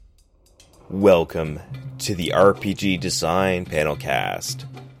Welcome to the RPG Design Panelcast.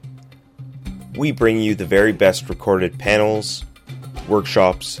 We bring you the very best recorded panels,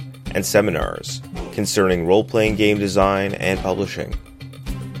 workshops, and seminars concerning role-playing game design and publishing.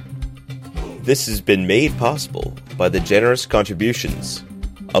 This has been made possible by the generous contributions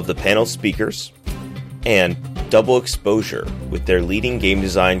of the panel speakers and Double Exposure with their leading game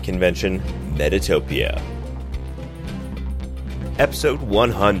design convention, Metatopia. Episode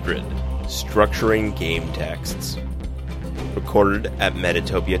 100, Structuring Game Texts. Recorded at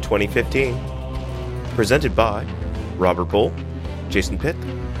Metatopia 2015. Presented by Robert Bull, Jason Pitt,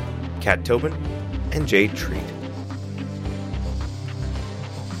 Kat Tobin, and Jay Treat.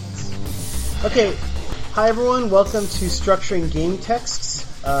 Okay, hi everyone, welcome to Structuring Game Texts.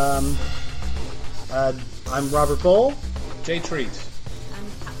 I'm Robert Bull. Jay Treat. I'm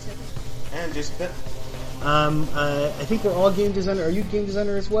Kat Tobin. And Jason Pitt. I think we're all game designer. Are you a game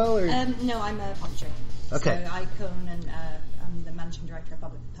designer as well? Or? No, I'm a publisher. Okay. So Icon, and I'm the managing director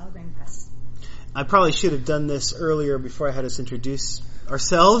of Pelgrane Press. I probably should have done this earlier before I had us introduce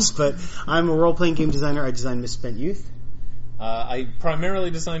ourselves, but I'm a role-playing game designer. I design Misspent Youth. I primarily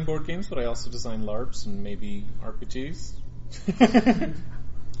design board games, but I also design LARPs and maybe RPGs.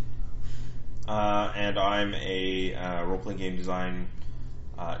 And I'm a role-playing game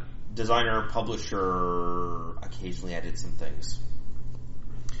designer, publisher. Occasionally I did some things.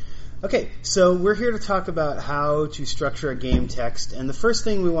 Okay, so we're here to talk about how to structure a game text, and the first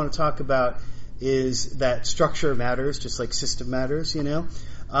thing we want to talk about is that structure matters, just like system matters, you know.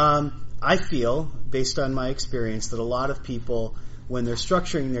 I feel, based on my experience, that a lot of people, when they're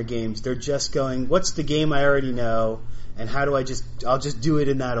structuring their games, they're just going, what's the game I already know, and I'll just do it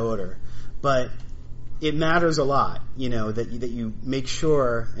in that order. But it matters a lot, you know, that you make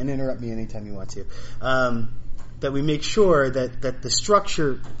sure, and interrupt me anytime you want to, that we make sure that the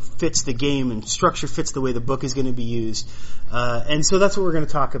structure fits the game and structure fits the way the book is going to be used. And so that's what we're going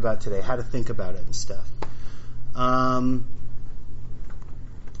to talk about today, how to think about it and stuff. I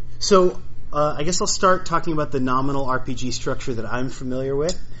guess I'll start talking about the nominal RPG structure that I'm familiar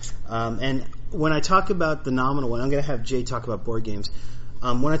with. And when I talk about the nominal one, I'm going to have Jay talk about board games.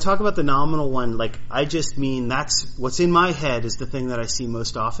 When I talk about the nominal one, I just mean that's what's in my head is the thing that I see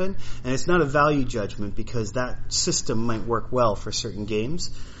most often, and it's not a value judgment because that system might work well for certain games.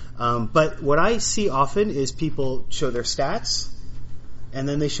 But what I see often is people show their stats, and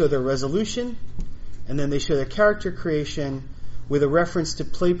then they show their resolution, and then they show their character creation with a reference to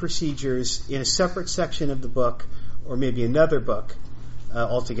play procedures in a separate section of the book, or maybe another book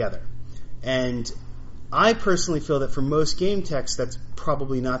altogether. And I personally feel that for most game texts, that's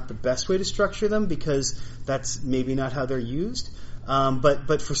probably not the best way to structure them because that's maybe not how they're used.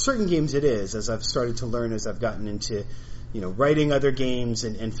 But for certain games it is, as I've started to learn as I've gotten into, writing other games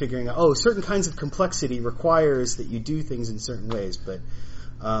and figuring out, certain kinds of complexity requires that you do things in certain ways. But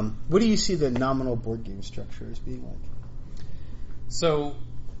what do you see the nominal board game structure as being like? So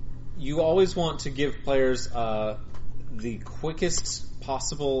you always want to give players the quickest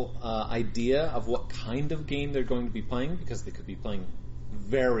possible idea of what kind of game they're going to be playing, because they could be playing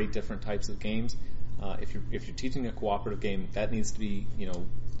very different types of games. If you're teaching a cooperative game, that needs to be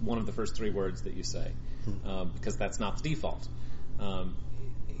one of the first three words that you say, because that's not the default.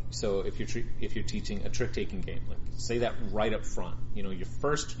 So if you're teaching a trick-taking game, say that right up front. Your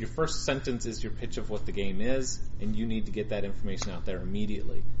first sentence is your pitch of what the game is, and you need to get that information out there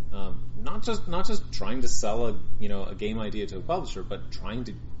immediately. Not just trying to sell a game idea to a publisher, but trying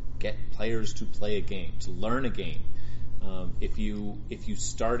to get players to play a game, to learn a game. If you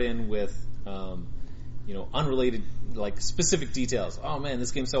start in with unrelated, specific details. Oh man,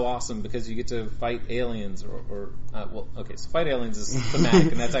 this game's so awesome because you get to fight aliens, so fight aliens is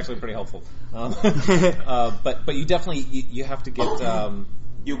thematic, and that's actually pretty helpful. But you definitely you have to get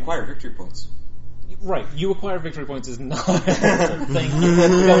You acquire victory points. Right, you acquire victory points is not a helpful thing.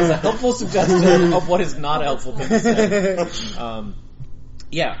 That was a helpful suggestion of what is not a helpful thing to say.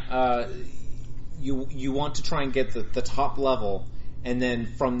 You want to try and get the top level. And then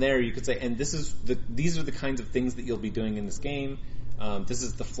from there, you could say, and these are the kinds of things that you'll be doing in this game. This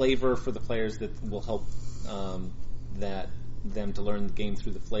is the flavor for the players that will help them to learn the game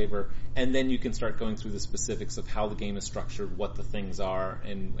through the flavor. And then you can start going through the specifics of how the game is structured, what the things are,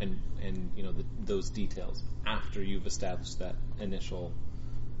 and those details after you've established that initial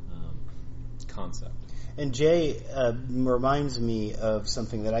concept. And Jay reminds me of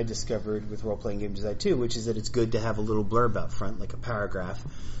something that I discovered with role-playing game design too, which is that it's good to have a little blurb out front, like a paragraph,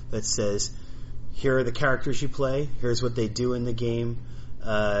 that says, here are the characters you play, here's what they do in the game,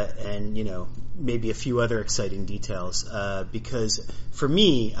 and maybe a few other exciting details. Because for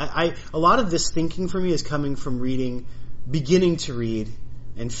me, a lot of this thinking for me is coming from beginning to read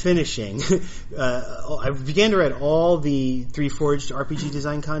and finishing. I began to read all the 3 Forged RPG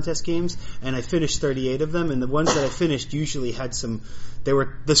Design Contest games, and I finished 38 of them. And the ones that I finished usually had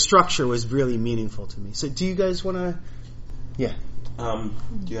the structure was really meaningful to me. So, do you guys want to? Yeah. Do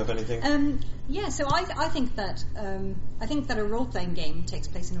you have anything? So I think that a role-playing game takes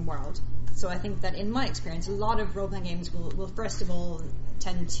place in a world. So I think that in my experience, a lot of role-playing games will first of all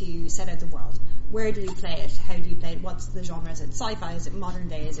tend to set out the world. Where do you play it? How do you play it? What's the genre? Is it sci-fi? Is it modern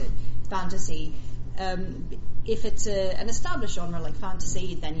day? Is it fantasy? If it's an established genre like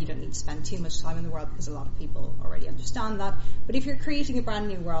fantasy, then you don't need to spend too much time in the world because a lot of people already understand that. But if you're creating a brand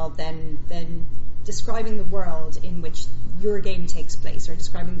new world, then describing the world in which your game takes place, or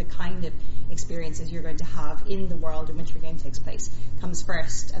describing the kind of experiences you're going to have in the world in which your game takes place, comes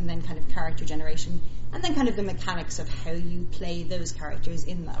first, and then kind of character generation, and then kind of the mechanics of how you play those characters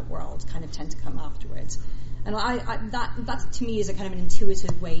in that world kind of tend to come afterwards. And that to me is a kind of an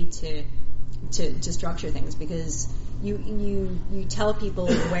intuitive way to structure things, because you tell people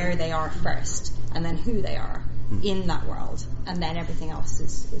where they are first, and then who they are in that world, and then everything else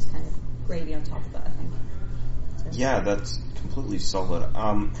is kind of gravy on top of it, I think. So. Yeah, that's completely solid.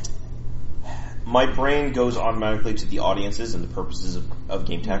 My brain goes automatically to the audiences and the purposes of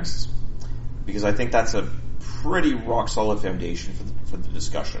game texts, because I think that's a pretty rock-solid foundation for the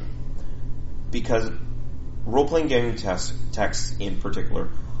discussion. Because role-playing game texts in particular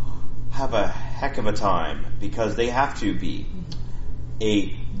have a heck of a time, because they have to be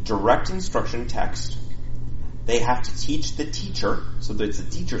a direct instruction text. They have to teach the teacher, so that it's a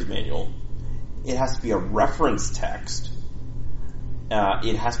teacher's manual. It has to be a reference text.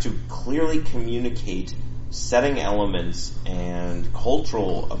 It has to clearly communicate setting elements and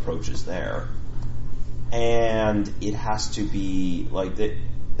cultural approaches there. And it has to be like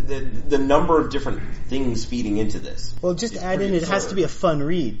the number of different things feeding into this. Well, just add in, it has to be a fun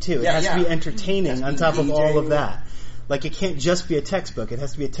read, too. It has to be entertaining on top of all of that. Like, it can't just be a textbook. It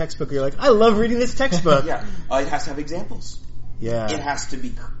has to be a textbook where you're like, I love reading this textbook. It has to have examples. Yeah. It has to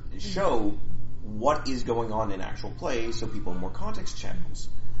show what is going on in actual play, so people have more context channels.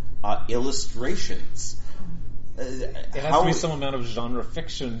 Illustrations. It has to be some amount of genre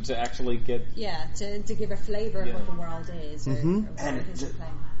fiction to actually get... Yeah, to give a flavour of what the world is. Or and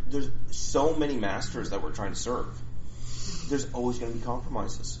there's so many masters that we're trying to serve. There's always going to be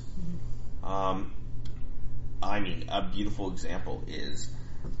compromises. A beautiful example is,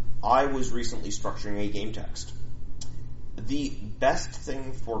 I was recently structuring a game text. The best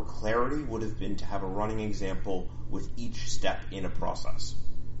thing for clarity would have been to have a running example with each step in a process.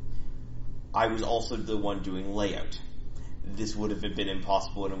 I was also the one doing layout. This would have been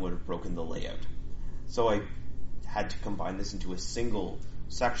impossible, and it would have broken the layout. So I had to combine this into a single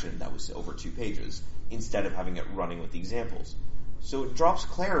section that was over 2 pages, instead of having it running with the examples. So it drops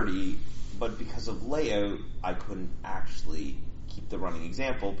clarity, but because of layout, I couldn't actually keep the running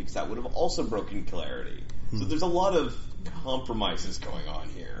example, because that would have also broken clarity. So there's a lot of compromises going on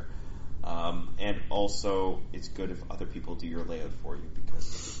here. And also, it's good if other people do your layout for you,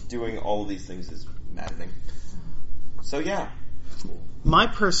 because doing all of these things is maddening. So yeah. My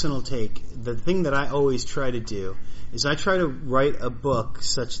personal take, the thing that I always try to do, is I try to write a book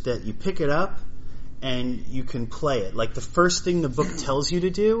such that you pick it up and you can play it. Like, the first thing the book tells you to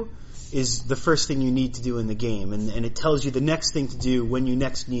do is the first thing you need to do in the game, and it tells you the next thing to do when you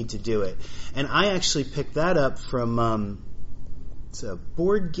next need to do it. And I actually picked that up from it's a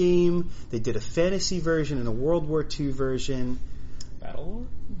board game. They did a fantasy version and a World War II version. Battlelore?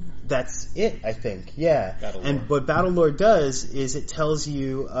 That's it, I think. Yeah. Battlelore. And what Battlelore does is it tells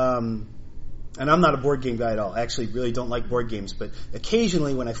you, and I'm not a board game guy at all. I actually really don't like board games, but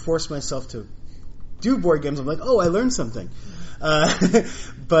occasionally when I force myself to do board games, I'm like, oh, I learned something.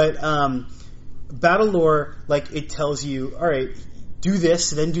 But Battlelore, like, it tells you, all right, do this,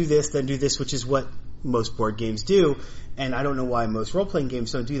 then do this, then do this, which is what most board games do. And I don't know why most role-playing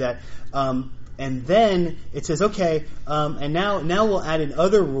games don't do that. And then it says, okay, and now we'll add in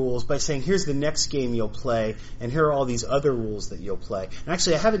other rules by saying, here's the next game you'll play, and here are all these other rules that you'll play. And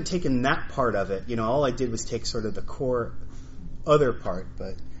actually, I haven't taken that part of it. All I did was take sort of the core other part,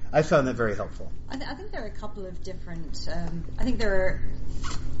 but I found that very helpful. I think there are a couple of different... I think there are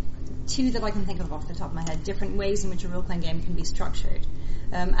 2 that I can think of off the top of my head, different ways in which a role-playing game can be structured.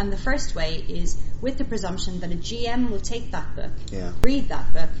 And the first way is with the presumption that a GM will take that book, read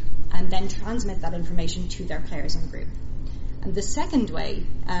that book, and then transmit that information to their players in the group. And the second way,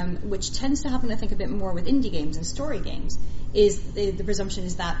 which tends to happen, I think, a bit more with indie games and story games, is the presumption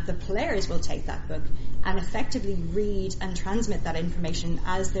is that the players will take that book and effectively read and transmit that information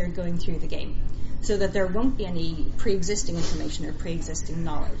as they're going through the game, so that there won't be any pre-existing information or pre-existing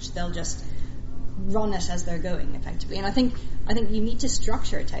knowledge. They'll just run it as they're going, effectively. And I think you need to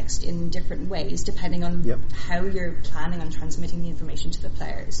structure a text in different ways depending on how you're planning on transmitting the information to the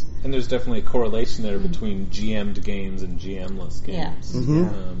players. And there's definitely a correlation there between GM'd games and GM-less games. Yeah.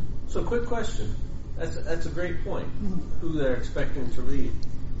 Mm-hmm. So, quick question. That's a great point. Who they're expecting to read.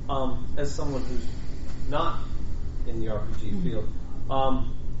 As someone who's not in the RPG field,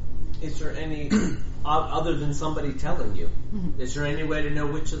 is there any, other than somebody telling you, is there any way to know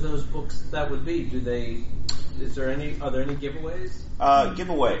which of those books that would be? Are there any giveaways?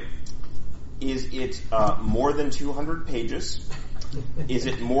 Giveaway. Is it more than 200 pages? Is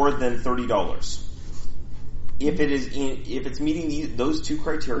it more than $30? If it's meeting those two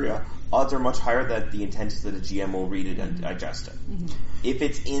criteria, odds are much higher that the intent is that a GM will read it and digest it. If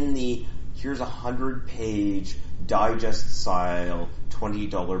it's in the here's a 100-page digest style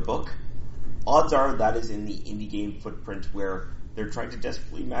 $20 book, odds are that is in the indie game footprint where they're trying to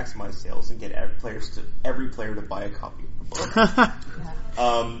desperately maximize sales and get every player to buy a copy of the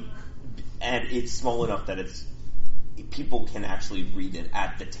book. And it's small enough that people can actually read it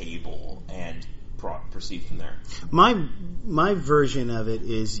at the table and proceed from there. My version of it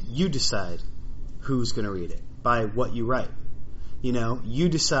is you decide who's going to read it by what you write. You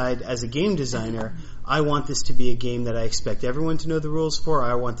decide as a game designer, I want this to be a game that I expect everyone to know the rules for.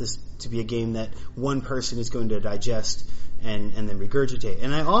 I want this to be a game that one person is going to digest and then regurgitate.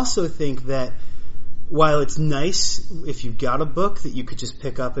 And I also think that while it's nice if you've got a book that you could just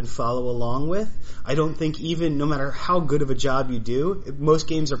pick up and follow along with, I don't think even, no matter how good of a job you do, most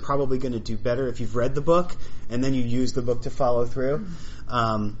games are probably going to do better if you've read the book and then you use the book to follow through.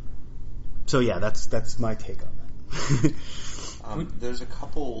 So yeah, that's my take on that. There's a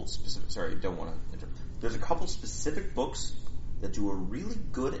couple specific. Sorry, don't want to interrupt. There's a couple specific books that do a really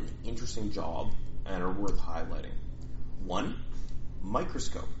good and interesting job and are worth highlighting. One,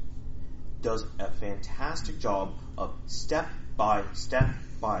 Microscope does a fantastic job of step by step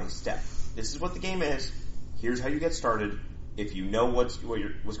by step. This is what the game is. Here's how you get started. If you know what's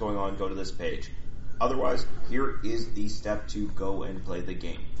going on, go to this page. Otherwise, here is the step to go and play the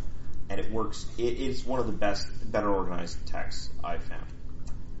game. And it works. It is one of the better organized texts I've found.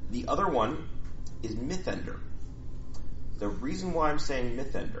 The other one is Mythender. The reason why I'm saying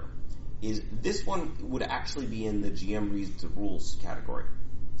Mythender is this one would actually be in the GM reads the rules category.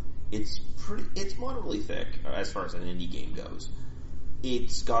 It's moderately thick as far as an indie game goes.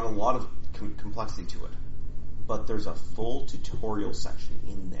 It's got a lot of complexity to it, but there's a full tutorial section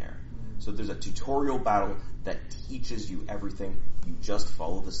in there. So there's a tutorial battle that teaches you everything. You just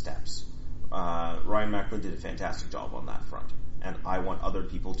follow the steps. Ryan Macklin did a fantastic job on that front, and I want other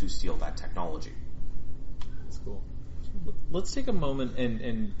people to steal that technology. That's cool. Let's take a moment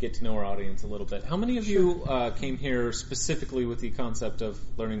and get to know our audience a little bit. How many of you came here specifically with the concept of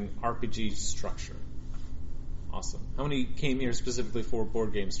learning RPG structure? Awesome. How many came here specifically for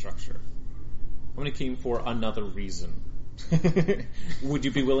board game structure? How many came for another reason? Would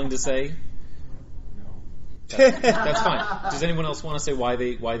you be willing to say? No. That's fine. Does anyone else want to say why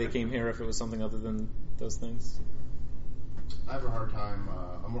they came here if it was something other than those things? I have a hard time.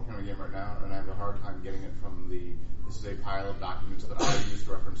 I'm working on a game right now, and I have a hard time getting it from this is a pile of documents that I use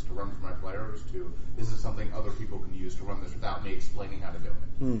to reference to run for my players to this is something other people can use to run this without me explaining how to do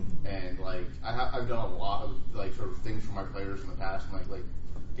it. And I've done a lot of sort of things for my players in the past, and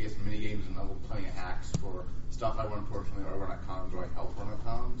I guess mini games and plenty of hacks for stuff I run personally or I run at cons or I help run at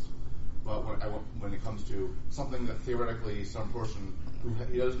cons. But when it comes to something that theoretically some person who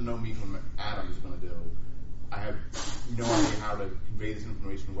doesn't know me from Adam is going to do, I have no idea how to convey this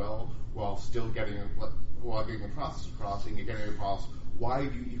information well while still getting the process across and getting across why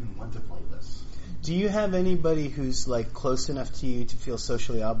do you even want to play this. Do you have anybody who's close enough to you to feel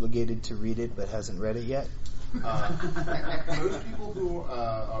socially obligated to read it but hasn't read it yet? Most people who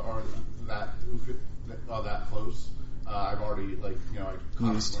are that close, I've already I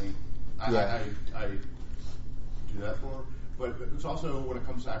constantly I do that for. But it's also when it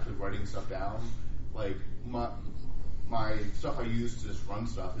comes to actually writing stuff down, my stuff I use to just run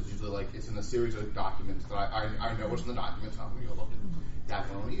stuff is usually it's in a series of documents that I know what's in the documents. I'm going to go look at that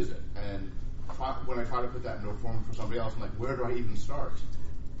when I want to use it. And when I try to put that into a form for somebody else, I'm like, where do I even start?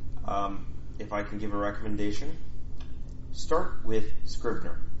 If I can give a recommendation, start with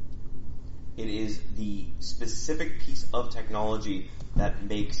Scrivener. It is the specific piece of technology that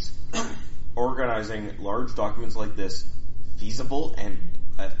makes organizing large documents like this feasible and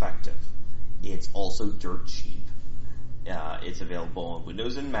effective. It's also dirt cheap. It's available on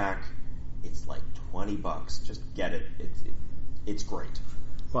Windows and Mac. It's like $20. Just get it. It's great.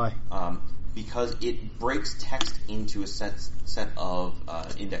 Why? Because it breaks text into a set of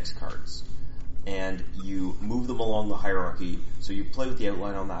index cards, and you move them along the hierarchy. So you play with the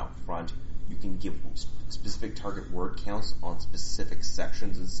outline on that front. You can give specific target word counts on specific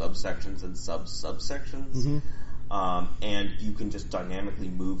sections and subsections and subsections, and you can just dynamically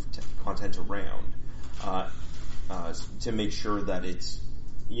move content around to make sure that it's,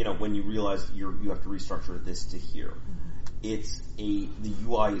 when you realize you have to restructure this to here. The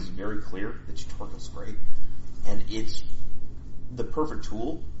UI is very clear. The tutorial's great, and it's the perfect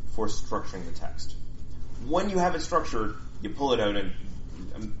tool for structuring the text. When you have it structured, you pull it out and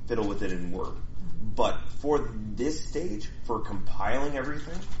fiddle with it in Word. But for this stage, for compiling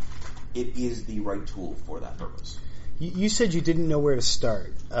everything, it is the right tool for that purpose. You said you didn't know where to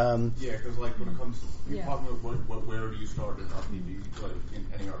start. Yeah, because like when it comes to talking about where do you start in RPG, like in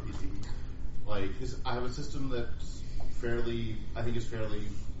any RPG, like I have a system that's fairly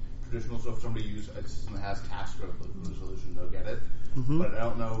traditional. So if somebody uses a system that has task resolution, they'll get it. But I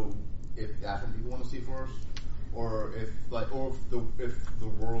don't know if that's what people want to see first, or if the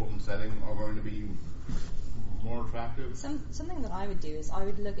world and setting are going to be more attractive. Something that I would do is I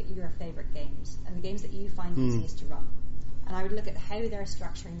would look at your favorite games and the games that you find easiest to run, and I would look at how they're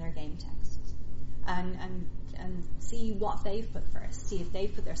structuring their game texts, and see what they've put first. See if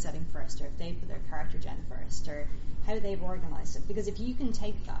they've put their setting first, or if they've put their character gen first, or how they've organized it. Because if you can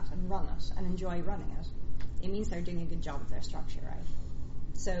take that and run it and enjoy running it, it means they're doing a good job of their structure, right?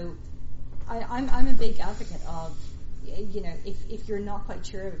 So I'm a big advocate of, if you're not quite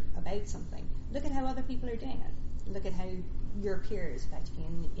sure about something, look at how other people are doing it. Look at how your peers, effectively,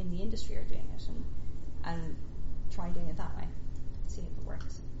 in the industry are doing it, and try doing it that way. See if it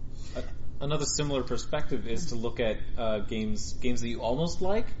works. Another similar perspective is to look at games that you almost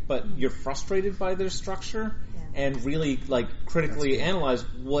like, but you're frustrated by their structure, and really critically analyze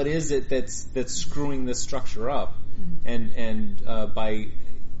what is it that's screwing this structure up, and by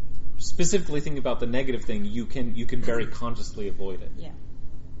specifically thinking about the negative thing, you can very consciously avoid it. Yeah.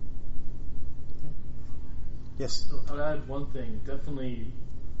 Yes. I'll add one thing. Definitely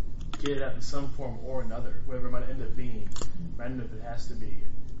get it out in some form or another, whatever it might end up being, random if it has to be,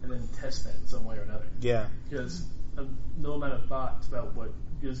 and then test that in some way or another. Yeah. Because no amount of thought about what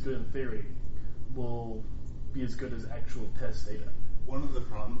is good in theory will be as good as actual test data. One of the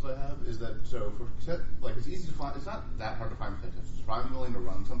problems I have is that it's easy to find. It's not that hard to find playtesters. If I'm willing to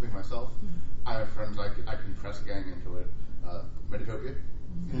run something myself, I have friends I can press a gang into it. Metatopia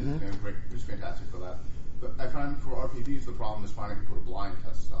is fantastic for that. But I find for RPGs the problem is finding people to blind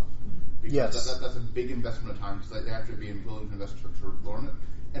test stuff. Because that's a big investment of time, because they have to be willing to invest to learn it.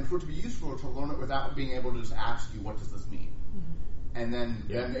 And for it to be useful, to learn it without being able to just ask you, what does this mean? And then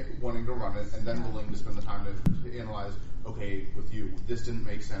wanting to run it, and then willing to spend the time to analyze, okay, with you, this didn't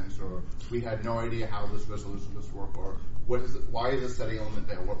make sense, or we had no idea how this resolution does work, or why is this setting element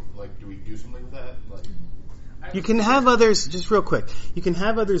there? Do we do something with that? You can have others, just real quick, you can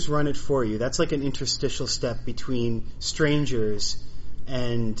have others run it for you. That's like an interstitial step between strangers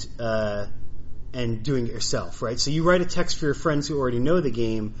and doing it yourself, right? So you write a text for your friends who already know the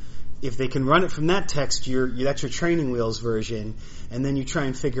game. If they can run it from that text, that's your training wheels version, and then you try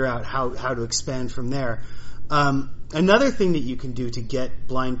and figure out how to expand from there. Another thing that you can do to get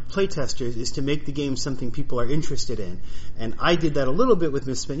blind playtesters is to make the game something people are interested in. And I did that a little bit with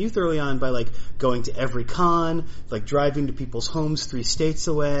Misspent Youth early on by going to every con, driving to people's homes 3 states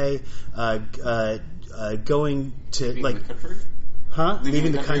away, going to Leaving the country? Huh?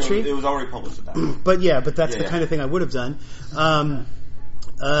 Leaving the country? It was already published at that point. But that's the kind of thing I would have done.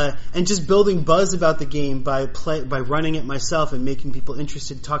 And just building buzz about the game by running it myself and making people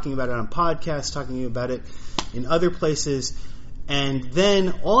interested, talking about it on podcasts, talking about it in other places. And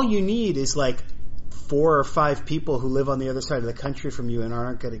then all you need is 4 or 5 people who live on the other side of the country from you and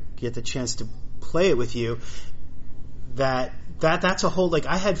aren't going to get the chance to play it with you. That's a whole,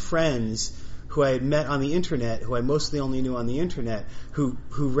 I had friends who I had met on the internet, who I mostly only knew on the internet, who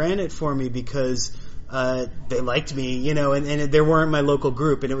ran it for me because they liked me, and they weren't my local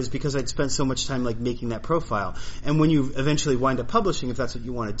group, and it was because I'd spent so much time making that profile. And when you eventually wind up publishing, if that's what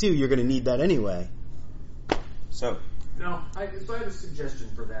you want to do, you're going to need that anyway. So I have a suggestion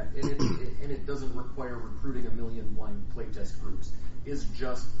for that, and it doesn't require recruiting a million blind playtest groups. Is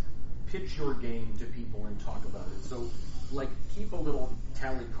just pitch your game to people and talk about it. So, keep a little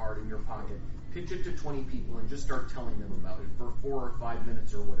tally card in your pocket. pitch it to 20 people and just start telling them about it for 4 or 5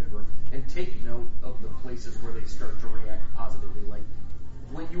 minutes or whatever, and take note of the places where they start to react positively. Like,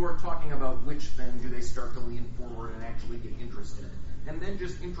 when you are talking about which thing, do they start to lean forward and actually get interested? And then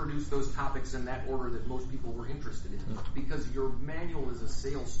just introduce those topics in that order that most people were interested in. Because your manual is a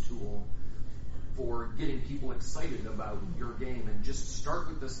sales tool for getting people excited about your game, and just start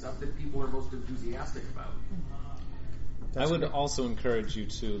with the stuff that people are most enthusiastic about. I would also encourage you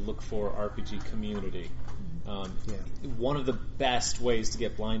to look for RPG community. One of the best ways to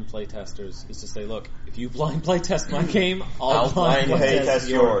get blind playtesters is to say, look, if you blind playtest my game, I'll blind playtest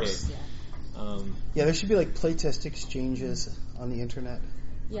yours. There should be like playtest exchanges on the internet.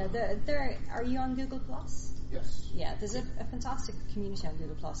 Yeah, are you on Google Plus? Yes. Yeah, there's a fantastic community on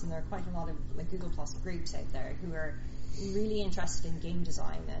Google Plus, and there are quite a lot of like Google Plus groups out there who are really interested in game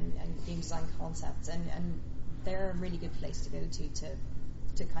design and game design concepts, and they're a really good place to go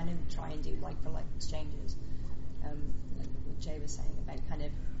to kind of try and do like for like exchanges. Like what Jay was saying about kind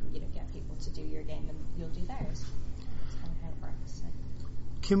of get people to do your game and you'll do theirs. That's kind of how it works. So.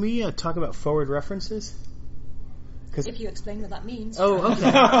 Can we talk about forward references? If you explain what that means. Oh,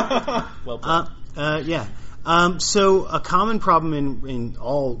 okay. Well played. So a common problem in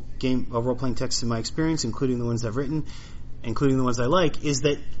all role-playing texts in my experience, including the ones I've written, including the ones I like, is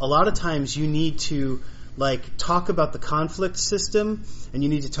that a lot of times you need to talk about the conflict system, and you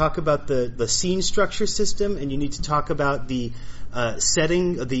need to talk about the scene structure system, and you need to talk about the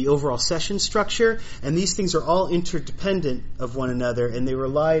setting, the overall session structure, and these things are all interdependent of one another, and they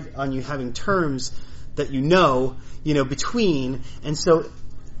relied on you having terms that you know between, and so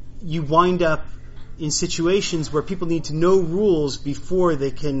you wind up in situations where people need to know rules before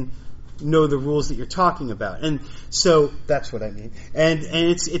they can know the rules that you're talking about, and so that's what I mean. And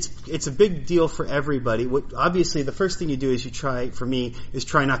it's a big deal for everybody. Obviously, the first thing you do is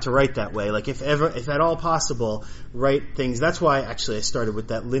try not to write that way. Like if at all possible, write things. That's why actually I started with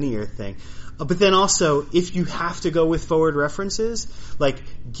that linear thing. But then also, if you have to go with forward references,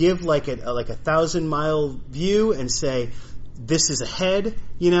 give a 1,000-mile view and say, this is ahead,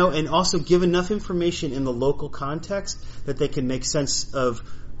 and also give enough information in the local context that they can make sense of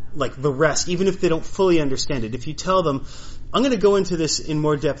the rest, even if they don't fully understand it. If you tell them, I'm going to go into this in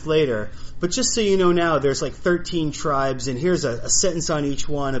more depth later, but just so you know now, there's 13 tribes, and here's a sentence on each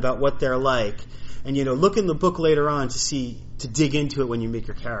one about what they're like, and look in the book later on to dig into it when you make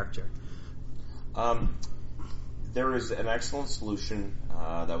your character. There is an excellent solution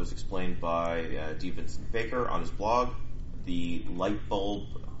that was explained by D. Vincent Baker on his blog, the light bulb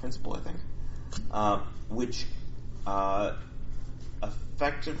principle, I think, which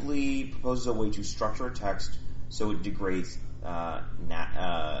effectively proposes a way to structure a text so it degrades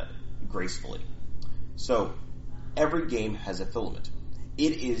gracefully. So every game has a filament.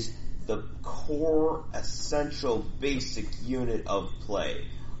 It is the core, essential, basic unit of play.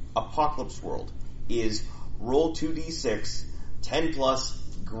 Apocalypse World is roll 2d6, 10 plus,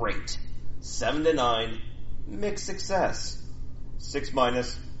 great. 7 to 9, mixed success. 6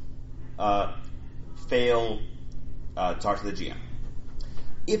 minus, fail, talk to the GM.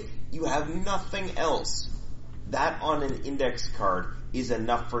 If you have nothing else, that on an index card is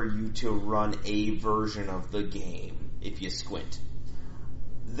enough for you to run a version of the game, if you squint.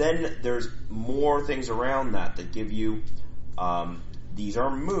 Then there's more things around that give you, these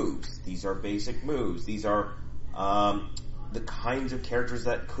are moves, these are basic moves, these are the kinds of characters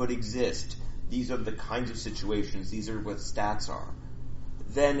that could exist, these are the kinds of situations, these are what stats are.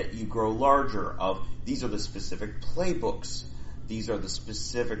 Then you grow larger of, these are the specific playbooks, these are the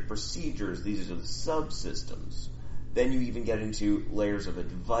specific procedures, these are the subsystems. Then you even get into layers of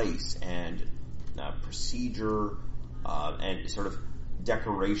advice and procedure and sort of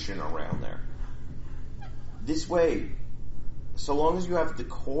decoration around there. This way, so long as you have the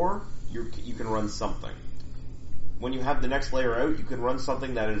core, you can run something. When you have the next layer out, you can run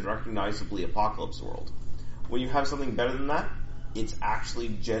something that is recognizably Apocalypse World. When you have something better than that, it's actually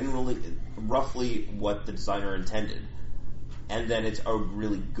generally, roughly what the designer intended. And then it's a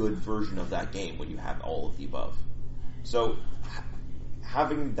really good version of that game when you have all of the above. So,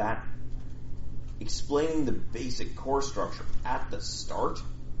 having that, explaining the basic core structure at the start,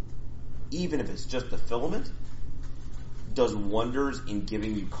 even if it's just the filament, does wonders in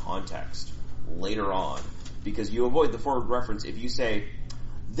giving you context later on. Because you avoid the forward reference if you say,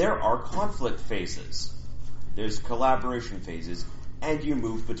 there are conflict phases, there's collaboration phases, and you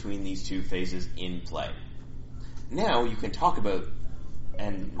move between these two phases in play. Now you can talk about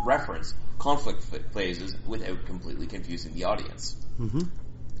and reference conflict phases without completely confusing the audience. Mm-hmm.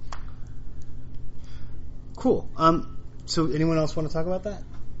 Cool. So anyone else want to talk about that?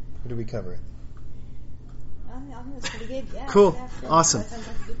 Or did we cover it? I think that's pretty good. Yeah. Cool. Yeah. Awesome. That sounds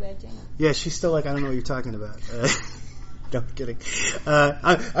like a good way of doing it. Yeah, she's still like, I don't know what you're talking about. No, I'm kidding.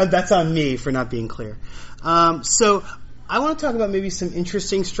 That's on me for not being clear. So I want to talk about maybe some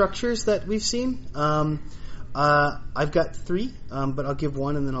interesting structures that we've seen. I've got 3, but I'll give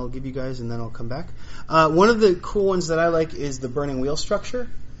one and then I'll give you guys and then I'll come back. One of the cool ones that I like is the burning wheel structure,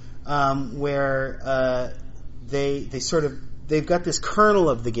 where they've got this kernel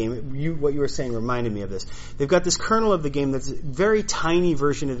of the game. What you were saying reminded me of this. They've got this kernel of the game that's a very tiny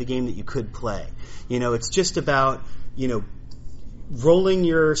version of the game that you could play. It's just about, rolling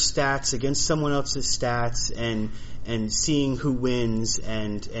your stats against someone else's stats and seeing who wins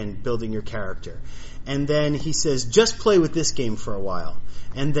and building your character. And then he says, just play with this game for a while.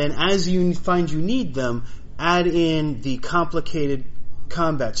 And then as you find you need them, add in the complicated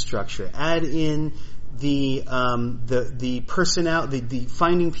combat structure. Add in the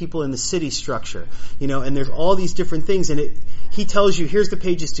finding people in the city structure. And there's all these different things. And he tells you, here's the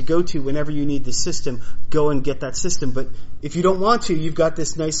pages to go to whenever you need the system. Go and get that system. But if you don't want to, you've got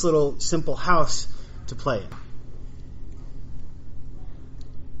this nice little simple house to play in.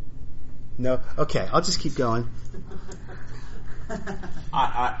 No? Okay, I'll just keep going.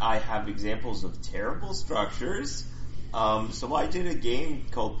 I have examples of terrible structures. So I did a game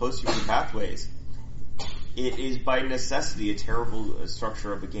called Post-Human Pathways. It is by necessity a terrible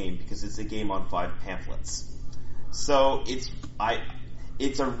structure of a game because it's a game on 5 pamphlets. So it's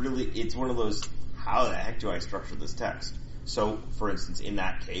one of those, how the heck do I structure this text? So, for instance, in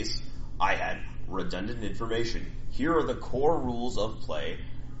that case, I had redundant information. Here are the core rules of play,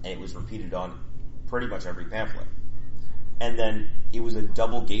 and it was repeated on pretty much every pamphlet. And then it was a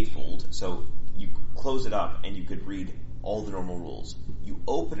double gatefold, so you close it up and you could read all the normal rules. You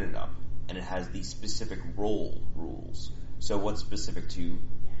open it up and it has the specific role rules. So what's specific to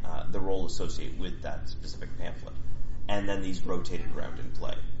the role associated with that specific pamphlet. And then these rotated around in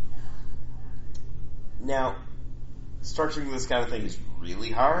play. Now, structuring this kind of thing is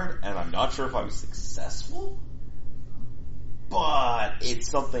really hard, and I'm not sure if I was successful, but it's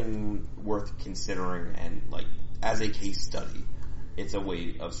something worth considering, and as a case study, it's a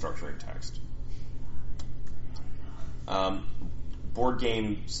way of structuring text. Board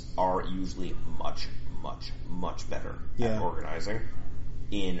games are usually much, much, much better at organizing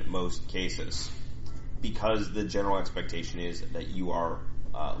in most cases, because the general expectation is that you are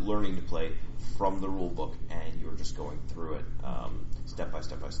learning to play from the rule book, and you're just going through it step by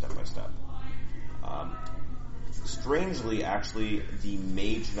step by step by step. Strangely, actually, the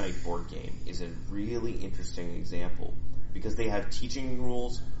Mage Knight board game is a really interesting example because they have teaching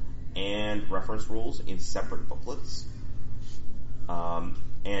rules and reference rules in separate booklets.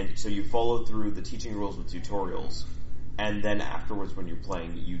 And so you follow through the teaching rules with tutorials, and then afterwards when you're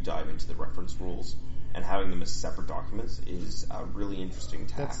playing, you dive into the reference rules, and having them as separate documents is a really interesting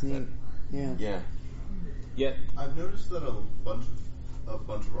task. That's neat. Yeah. I've noticed that a bunch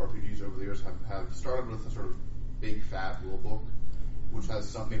of RPGs over the years have started with a sort of big fat rule book, which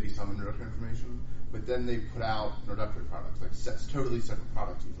has maybe some introductory information, but then they put out introductory products, totally separate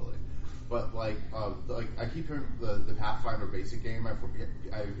products usually. But I keep hearing the Pathfinder basic game. I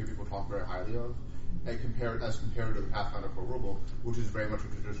hear people talk very highly of, as compared to the Pathfinder core rulebook, which is very much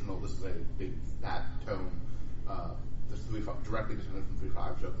a traditional. This is a big fat tome. This is directly descended from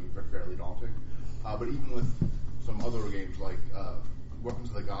 3.5, so it can be fairly daunting. But even with some other games like Weapons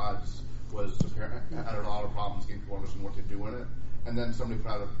of the Gods had a lot of problems getting people to understand what to do in it, and then somebody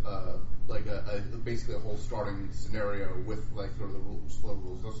put out basically a whole starting scenario with sort of the slow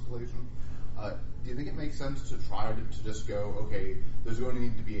rules escalation. Do you think it makes sense to try to just go, okay, there's going to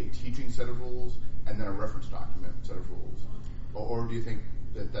need to be a teaching set of rules and then a reference document set of rules, or do you think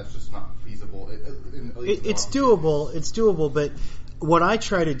that that's just not feasible? It's doable, but what I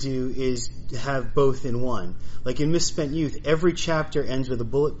try to do is have both in one. Like in Misspent Youth, every chapter ends with a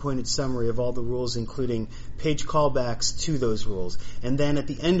bullet-pointed summary of all the rules, including page callbacks to those rules. And then at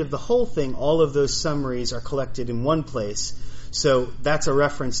the end of the whole thing, all of those summaries are collected in one place. So that's a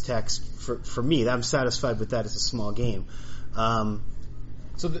reference text for me. I'm satisfied with that as a small game.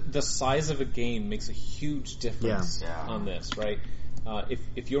 So the size of a game makes a huge difference on this, right?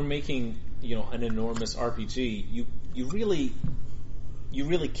 If you're making an enormous RPG, you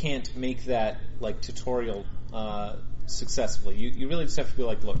really can't make that tutorial successfully. You really just have to be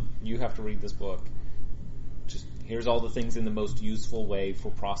like, look, you have to read this book. Just here's all the things in the most useful way for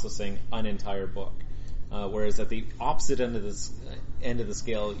processing an entire book. Whereas at the opposite end of the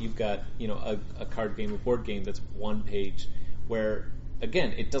scale, you've got a card game, a board game that's one page, where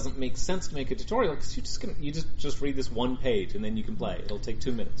again it doesn't make sense to make a tutorial because you just read this one page and then you can play. It'll take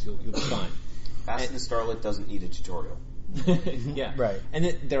 2 minutes. You'll be fine. Fast and the Starlet doesn't need a tutorial. Yeah, Right. And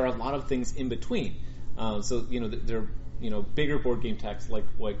there are a lot of things in between. So there are bigger board game texts like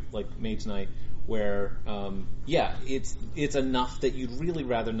Mage Knight, where it's enough that you'd really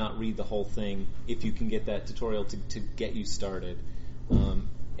rather not read the whole thing if you can get that tutorial to get you started.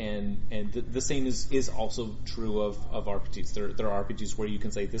 And the same is also true of RPGs. There are RPGs where you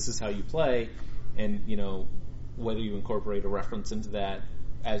can say this is how you play, and whether you incorporate a reference into that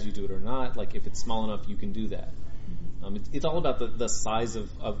as you do it or not. Like if it's small enough, you can do that. It's all about the size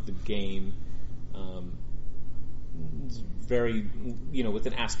of the game. It's very with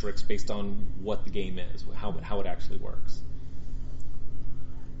an asterisk based on what the game is, how it actually works.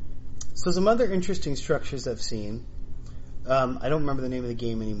 So some other interesting structures I've seen. I don't remember the name of the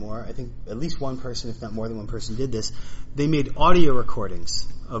game anymore. I think at least one person, if not more than one person, did this. They made audio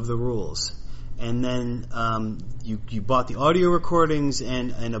recordings of the rules. And then you bought the audio recordings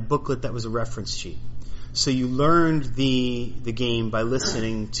and a booklet that was a reference sheet. So you learned the game by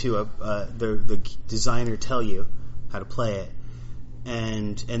listening to the designer tell you how to play it.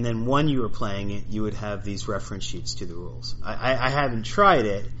 And then when you were playing it, you would have these reference sheets to the rules. I haven't tried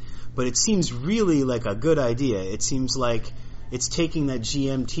it, but it seems really like a good idea. It seems like it's taking that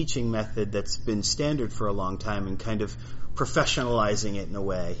GM teaching method that's been standard for a long time and kind of professionalizing it in a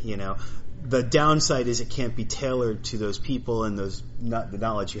way, The downside is it can't be tailored to those people and the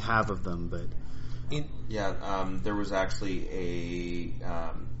knowledge you have of them, but... there was actually a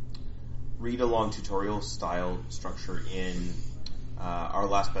read-along tutorial style structure in Our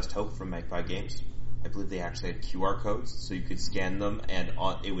Last Best Hope from Magpie Games. I believe they actually had QR codes, so you could scan them, and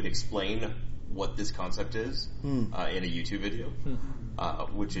it would explain what this concept is in a YouTube video,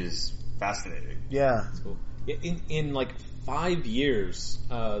 which is fascinating. Yeah. That's cool. In like 5 years,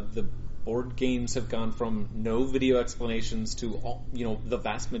 the board games have gone from no video explanations to the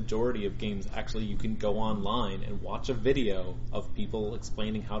vast majority of games actually you can go online and watch a video of people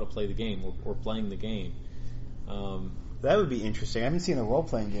explaining how to play the game or playing the game. That would be interesting. I haven't seen a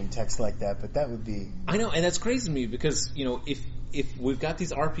role-playing game text like that, but that would be... I know, and that's crazy to me because, if we've got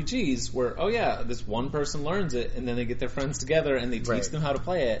these RPGs where, this one person learns it and then they get their friends together and they teach them how to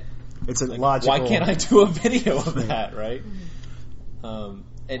play it. It's a logical... Why can't I do a video of that, right?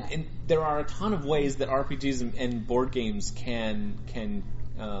 And there are a ton of ways that RPGs and board games can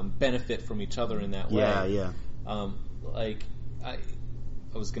benefit from each other in that way. Yeah.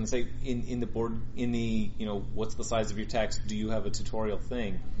 I was going to say in the what's the size of your text? Do you have a tutorial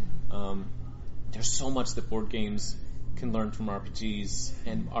thing? There's so much that board games can learn from RPGs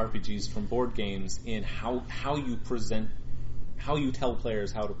and RPGs from board games in how you present, how you tell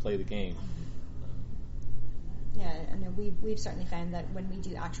players how to play the game. Yeah, and we've certainly found that when we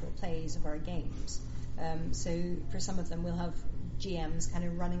do actual plays of our games, so for some of them we'll have GMs kind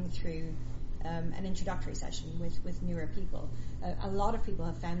of running through an introductory session with newer people. A lot of people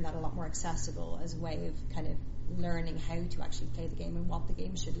have found that a lot more accessible as a way of kind of learning how to actually play the game and what the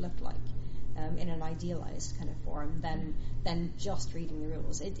game should look like in an idealized kind of form than just reading the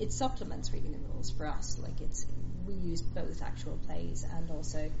rules. It supplements reading the rules for us. We use both actual plays and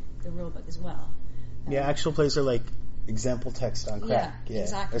also the rulebook as well. Actual plays are like example text on crack. Yeah,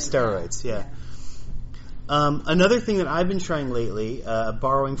 exactly. Or steroids, yeah. Another thing that I've been trying lately,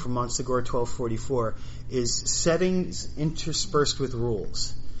 borrowing from Montsegur 1244, is settings interspersed with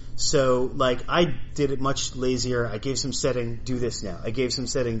rules. So, I did it much lazier. I gave some setting, do this now. I gave some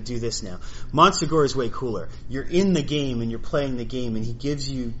setting, do this now. Montsegur is way cooler. You're in the game and you're playing the game, and he gives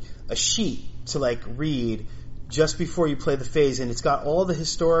you a sheet to, read just before you play the phase, and it's got all the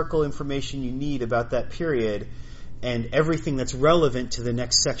historical information you need about that period and everything that's relevant to the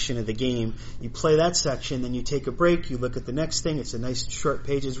next section of the game. You play that section, then you take a break, you look at the next thing. It's a nice short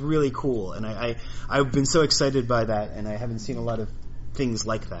page. It's really cool, and I've been so excited by that, and I haven't seen a lot of things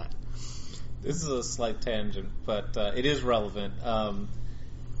like that. This is a slight tangent, but it is relevant.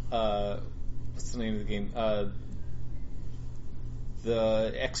 What's the name of the game?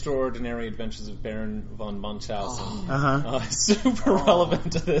 The Extraordinary Adventures of Baron von Munchausen. Super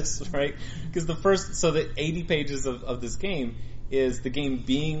relevant to this, right? Because the 80 pages of this game is the game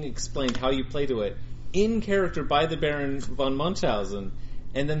being explained, how you play to it, in character by the Baron von Munchausen,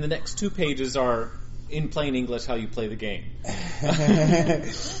 and then the next 2 pages are in plain English how you play the game.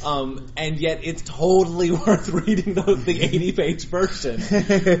 And yet it's totally worth reading the 80-page version.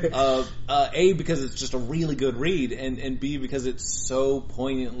 A, because it's just a really good read, and B, because it so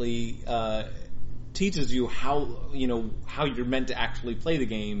poignantly teaches you how you're meant to actually play the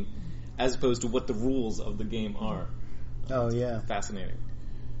game as opposed to what the rules of the game are. Fascinating.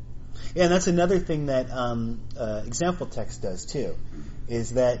 Yeah, and that's another thing that example text does too,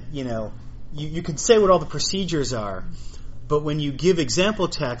 is that, you can say what all the procedures are, but when you give example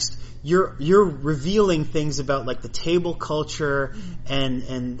text, you're revealing things about like the table culture and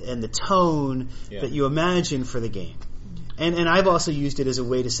the tone that you imagine for the game. And I've also used it as a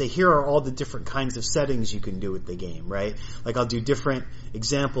way to say, here are all the different kinds of settings you can do with the game, right? Like I'll do different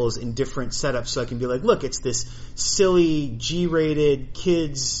examples in different setups, so I can be like, look, it's this silly G-rated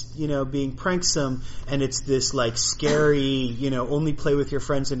kids, being pranksome, and it's this like scary, only play with your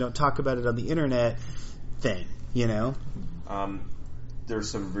friends and don't talk about it on the internet thing, There's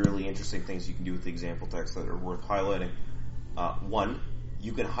some really interesting things you can do with the example text that are worth highlighting. One,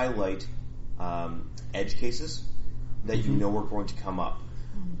 you can highlight edge cases that you know are going to come up.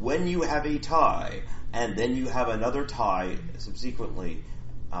 When you have a tie, and then you have another tie subsequently,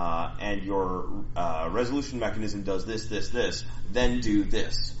 and your resolution mechanism does this, then do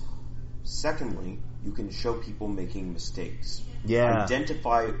this. Secondly, you can show people making mistakes. Yeah.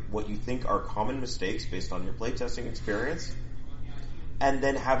 Identify what you think are common mistakes based on your playtesting experience, and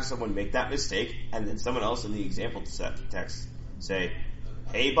then have someone make that mistake, and then someone else in the example text say,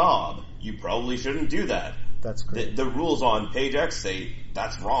 hey Bob, you probably shouldn't do that. That's great. The rules on page X say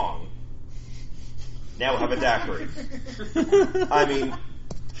that's wrong. Now have a daiquiri. I mean...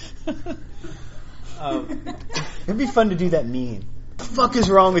 It'd be fun to do that meme. What the fuck is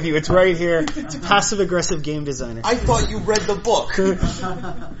wrong with you? It's right here. It's passive-aggressive game designer. I thought you read the book.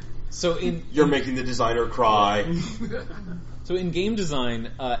 You're making the designer cry. So in game design,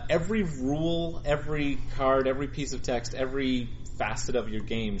 every rule, every card, every piece of text, every facet of your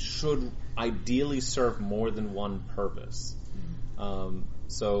game should ideally serve more than one purpose. I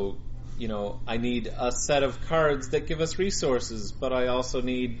need a set of cards that give us resources, but I also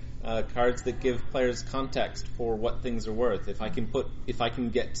need cards that give players context for what things are worth. If I can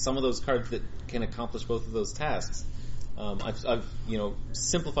get some of those cards that can accomplish both of those tasks, I've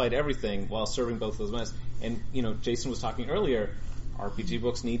simplified everything while serving both of those masters. And Jason was talking earlier, RPG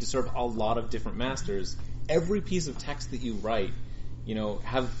books need to serve a lot of different masters. Every piece of text that you write,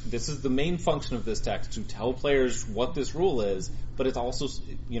 this is the main function of this text, to tell players what this rule is, but it's also,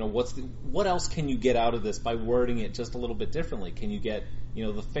 what else can you get out of this by wording it just a little bit differently? Can you get,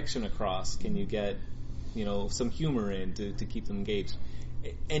 the fiction across? Can you get, some humor in to keep them engaged?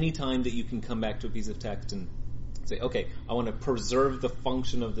 Any time that you can come back to a piece of text and say, okay, I want to preserve the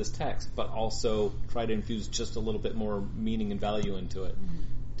function of this text, but also try to infuse just a little bit more meaning and value into it,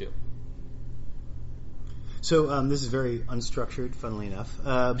 do. So this is very unstructured, funnily enough.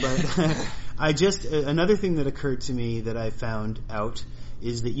 But another thing that occurred to me that I found out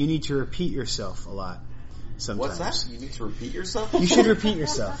is that you need to repeat yourself a lot sometimes. What's that? You need to repeat yourself? You should repeat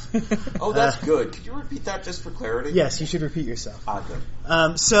yourself. Oh, that's good. Could you repeat that just for clarity? Yes, you should repeat yourself.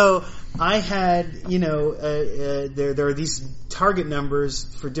 Good. So I had, there are these target numbers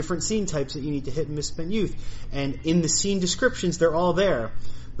for different scene types that you need to hit in Misspent Youth. And in the scene descriptions, they're all there.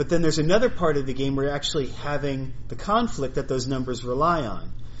 But then there's another part of the game where you're actually having the conflict that those numbers rely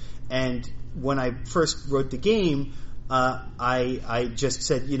on. And when I first wrote the game, I just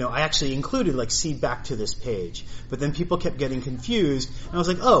said, I actually included see back to this page. But then people kept getting confused. And I was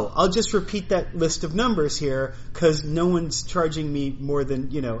like, I'll just repeat that list of numbers here because no one's charging me more than,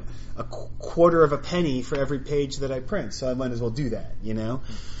 a quarter of a penny for every page that I print. So I might as well do that,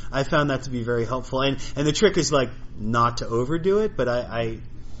 I found that to be very helpful. And the trick is not to overdo it, but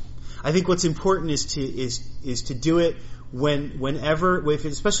I think what's important is to do it whenever,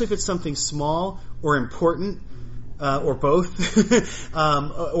 especially if it's something small or important, or both,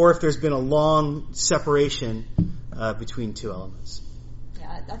 or if there's been a long separation between two elements.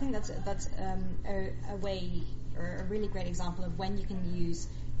 Yeah, I think that's a way or a really great example of when you can use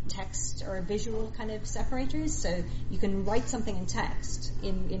text or visual kind of separators. So you can write something in text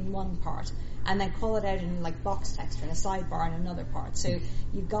in one part and then call it out in box text or in a sidebar in another part. So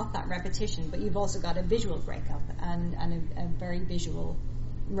you've got that repetition, but you've also got a visual breakup and a very visual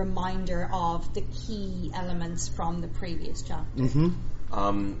reminder of the key elements from the previous chapter.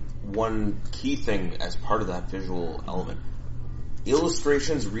 Mm-hmm. One key thing as part of that visual element,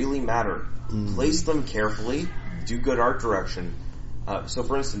 illustrations really matter. Place them carefully, do good art direction. So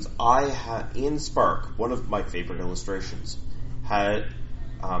for instance, in Spark, one of my favorite illustrations has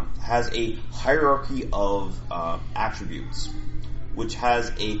a hierarchy of attributes, which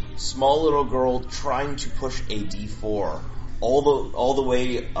has a small little girl trying to push a D4 all the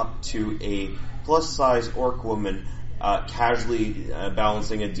way up to a plus-size orc woman casually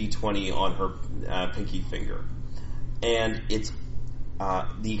balancing a D20 on her pinky finger. And it's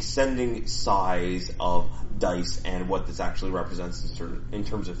the ascending size of dice and what this actually represents in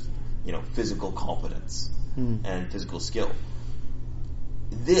terms of physical competence and physical skill.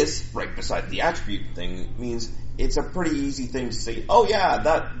 this, right beside the attribute thing, means it's a pretty easy thing to say, oh yeah,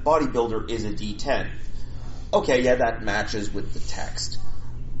 that bodybuilder is a D10. Okay, yeah, that matches with the text.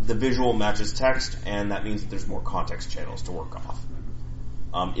 The visual matches text, and that means that there's more context channels to work off.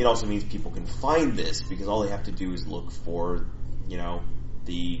 It also means people can find this, because all they have to do is look for,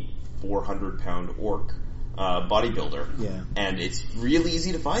 the 400-pound orc bodybuilder. Yeah. And it's really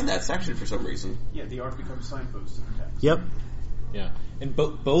easy to find that section for some reason. Yeah, the art becomes signposts in the text. Yep. Yeah, and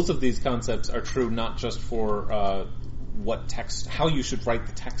both of these concepts are true not just for what text, how you should write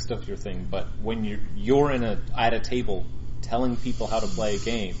the text of your thing, but when you're at a table telling people how to play a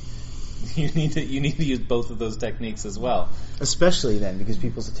game, you need to use both of those techniques as well. Especially then, because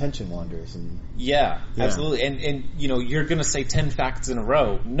people's attention wanders. And yeah, absolutely. And you're going to say 10 facts in a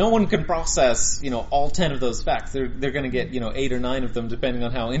row. No one can process all 10 of those facts. They're going to get 8 or 9 of them depending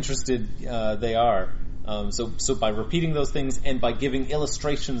on how interested they are. So by repeating those things and by giving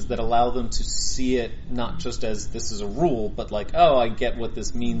illustrations that allow them to see it not just as this is a rule, but like, oh, I get what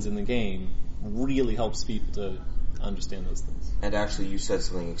this means in the game, really helps people to understand those things. And actually, you said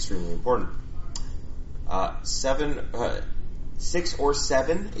something extremely important. 6 or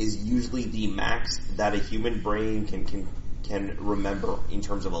 7 is usually the max that a human brain can remember in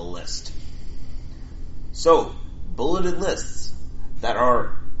terms of a list. So, bulleted lists that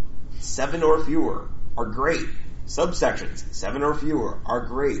are 7 or fewer are great. Subsections, 7 or fewer, are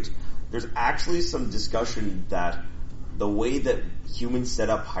great. There's actually some discussion that the way that humans set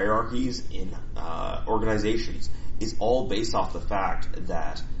up hierarchies in organizations is all based off the fact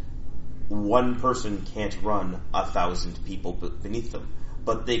that one person can't run 1,000 people beneath them,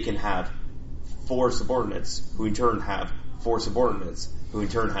 but they can have 4 subordinates, who in turn have 4 subordinates, who in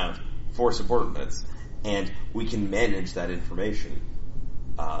turn have 4 subordinates, and we can manage that information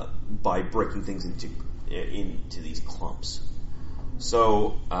by breaking things into these clumps.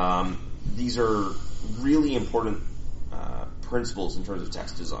 So these are really important principles in terms of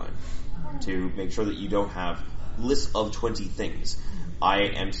text design to make sure that you don't have lists of 20 things. I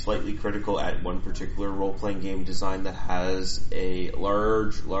am slightly critical at one particular role-playing game design that has a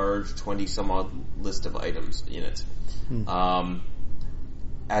large 20-some-odd list of items in it,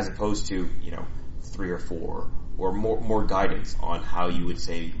 as opposed to 3 or 4 or more guidance on how you would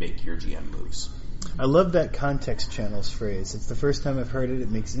say make your GM moves. I love that context channels phrase. It's the first time I've heard it.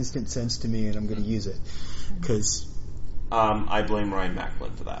 It makes instant sense to me, and I'm going to use it. Because I blame Ryan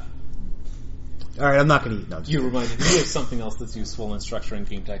Macklin for that. All right, I'm not going to. No, you reminded me of something else that's useful in structuring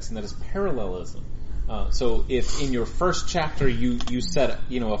game text, and that is parallelism. So if in your first chapter you set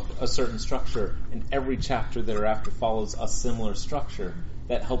a certain structure, and every chapter thereafter follows a similar structure,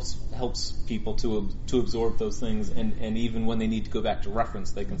 that helps people to absorb those things, and even when they need to go back to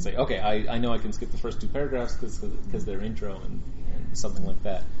reference, they can say, okay, I know I can skip the first 2 paragraphs because they're intro and something like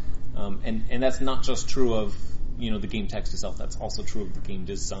that. And that's not just true of the game text itself. That's also true of the game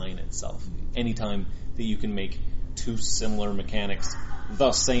design itself. Anytime that you can make 2 similar mechanics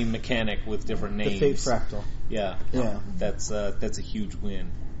the same mechanic with different names, the Fate Fractal. Yeah. That's a huge win.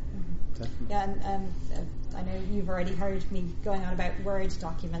 Yeah, and I know you've already heard me going on about Word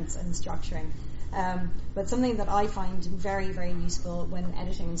documents and structuring, but something that I find very, very useful when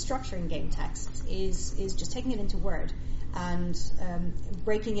editing and structuring game text is just taking it into Word and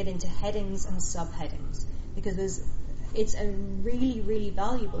breaking it into headings and subheadings, because it's a really, really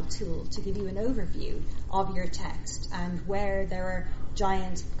valuable tool to give you an overview of your text, and where there are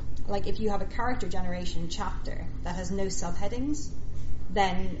giant, like if you have a character generation chapter that has no subheadings,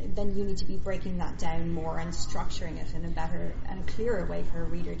 then you need to be breaking that down more and structuring it in a better and clearer way for a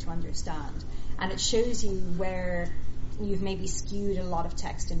reader to understand. And it shows you where you've maybe skewed a lot of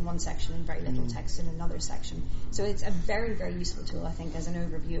text in one section and very little text in another section. So it's a very, very useful tool, I think, as an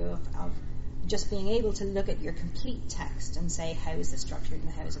overview of just being able to look at your complete text and say, how is this structured and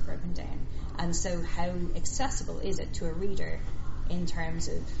how is it broken down? And so how accessible is it to a reader in terms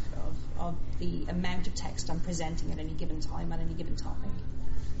of the amount of text I'm presenting at any given time on any given topic.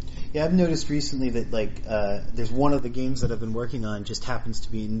 Yeah, I've noticed recently that there's one of the games that I've been working on just happens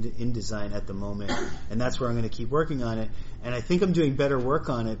to be in design at the moment, and that's where I'm going to keep working on it. And I think I'm doing better work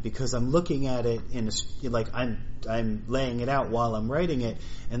on it because I'm looking at it I'm laying it out while I'm writing it,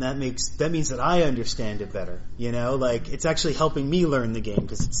 and that means that I understand it better. It's actually helping me learn the game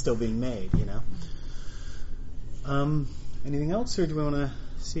because it's still being made. Anything else, or do we want to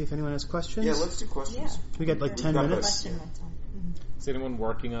see if anyone has questions? Yeah, let's do questions. Yeah. We got 10 minutes. Is anyone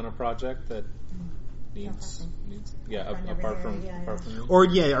working on a project that needs apart from you? Or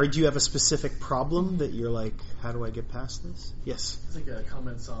do you have a specific problem that you're like, how do I get past this? Yes. I think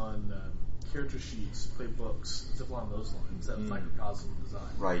comments on character sheets, playbooks, stuff along those lines that microcosm design.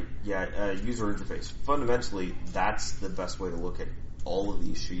 Right, yeah, user interface. Fundamentally, that's the best way to look at all of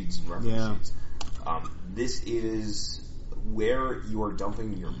these sheets and reference sheets. This is where you are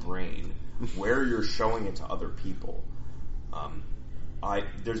dumping your brain, where you're showing it to other people.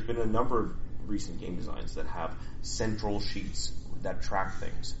 There's been a number of recent game designs that have central sheets that track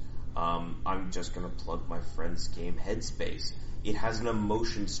things. I'm just going to plug my friend's game Headspace. It has an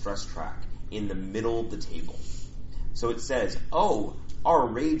emotion stress track in the middle of the table. So it says, oh, our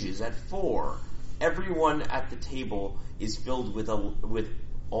rage is at 4. Everyone at the table is filled with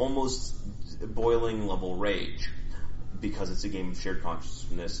almost boiling level rage because it's a game of shared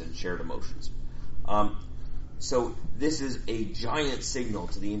consciousness and shared emotions. So this is a giant signal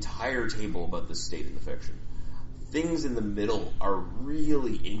to the entire table about the state of the fiction. Things in the middle are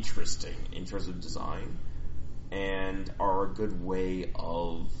really interesting in terms of design and are a good way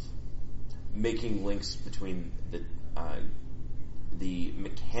of making links between the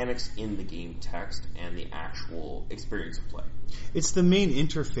mechanics in the game text and the actual experience of play. It's the main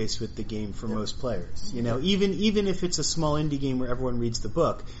interface with the game for most players. You know, even if it's a small indie game where everyone reads the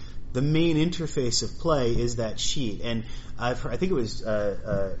book, the main interface of play is that sheet. And I think it was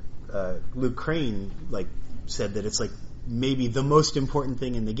Luke Crane said that it's maybe the most important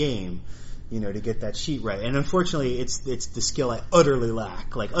thing in the game, to get that sheet right. And unfortunately, it's the skill I utterly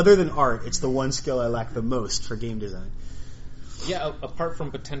lack. Other than art, it's the one skill I lack the most for game design. Yeah, apart from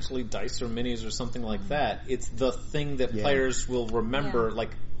potentially dice or minis or something like that, it's the thing that players will remember. Yeah.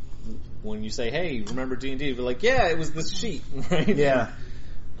 Like when you say, "Hey, remember D&D?" We're like, "Yeah, it was this sheet," right? Yeah.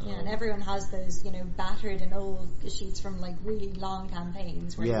 Yeah, and everyone has those, battered and old sheets from really long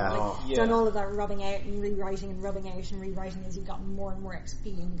campaigns where you've done all of that rubbing out and rewriting and rubbing out and rewriting as you've gotten more and more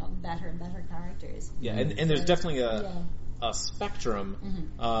XP and gotten better and better characters. Yeah, and there's definitely a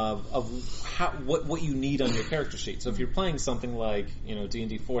spectrum of what you need on your character sheet. So if you're playing something like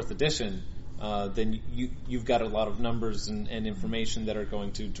D&D 4th edition, then you've got a lot of numbers and information that are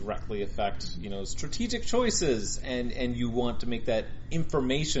going to directly affect strategic choices, and you want to make that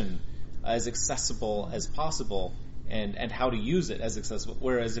information as accessible as possible, and how to use it as accessible.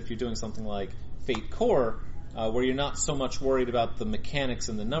 Whereas if you're doing something like Fate Core, where you're not so much worried about the mechanics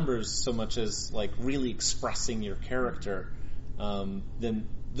and the numbers so much as really expressing your character, then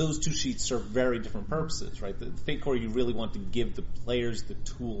those two sheets serve very different purposes, right? The Fate Core, you really want to give the players the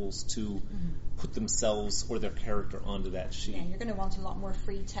tools to put themselves or their character onto that sheet. Yeah, you're going to want a lot more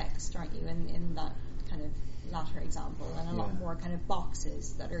free text, aren't you, in that kind of latter example, and a lot more kind of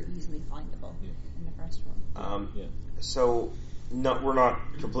boxes that are easily findable in the first one. So we're not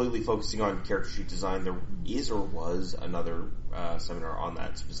completely focusing on character sheet design. There is or was another seminar on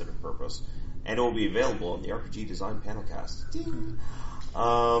that specific purpose, and it will be available on the RPG Design Panelcast. Ding!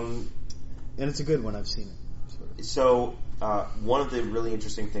 And it's a good one. I've seen it. So one of the really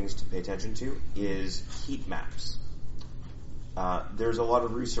interesting things to pay attention to is heat maps. There's a lot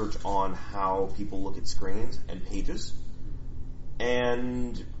of research on how people look at screens and pages,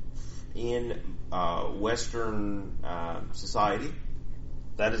 and in Western society,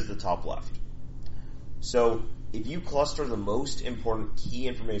 that is the top left. So if you cluster the most important key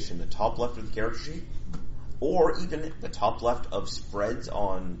information, the top left of the character sheet, or even the top left of spreads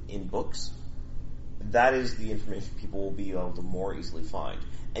in books, that is the information people will be able to more easily find.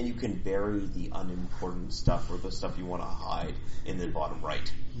 And you can bury the unimportant stuff or the stuff you want to hide in the bottom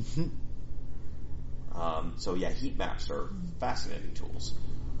right. So heat maps are fascinating tools.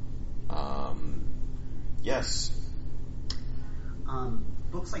 Yes.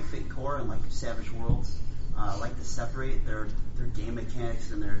 Books like Fate Core and Savage Worlds like to separate their game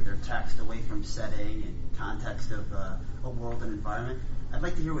mechanics and their text away from setting and context of a world and environment. I'd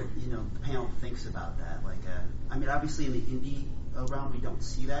like to hear what the panel thinks about that. Obviously in the indie realm we don't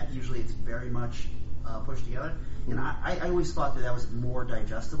see that. Usually it's very much pushed together. And I always thought that was more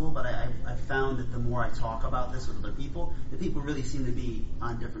digestible, but I found that the more I talk about this with other people, the people really seem to be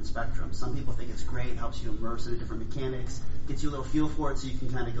on different spectrums. Some people think it's great, helps you immerse in different mechanics, gets you a little feel for it so you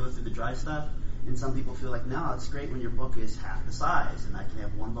can kind of go through the dry stuff. And some people feel like, no, it's great when your book is half the size, and I can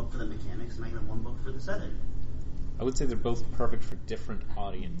have one book for the mechanics, and I can have one book for the setting. I would say they're both perfect for different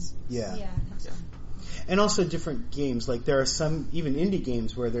audiences. Yeah. Yeah, I think so. And also different games. There are some, even indie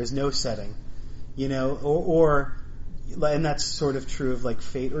games, where there's no setting, or and that's sort of true of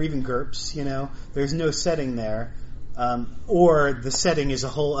Fate, or even GURPS, there's no setting there, or the setting is a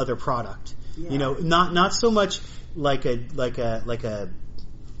whole other product. Yeah. Not so much like a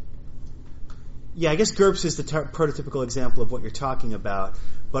I guess GURPS is the prototypical example of what you're talking about,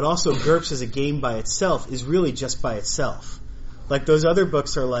 but also GURPS as a game by itself is really just by itself. Like those other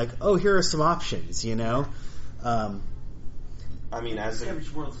books are like, oh, here are some options, you know. I mean, as Savage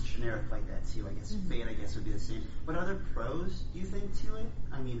Worlds is generic like that too. I guess Fate, I guess, would be the same. But are there pros, do you think, to it?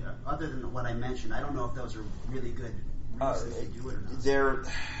 I mean, other than what I mentioned, I don't know if those are really good reasons to do it or not. They're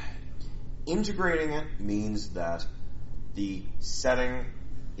integrating it means that the setting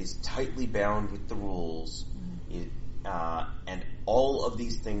is tightly bound with the rules, and all of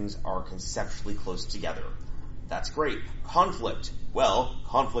these things are conceptually close together. That's great. Conflict. Well,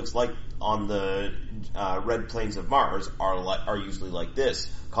 conflicts like on the red plains of Mars are usually like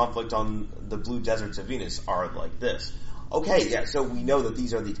this. Conflict on the blue deserts of Venus are like this. Okay, yeah, so we know that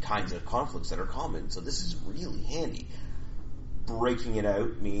these are the kinds of conflicts that are common, so this is really handy. Breaking it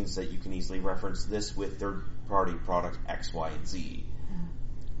out means that you can easily reference this with third-party product X, Y, and Z.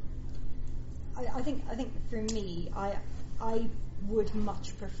 I think for me, I would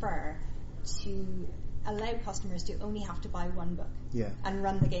much prefer to allow customers to only have to buy one book and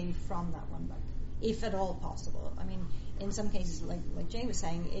run the game from that one book, if at all possible. I mean, in some cases, like Jay was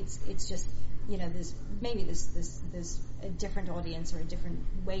saying, it's just, you know, there's a different audience or a different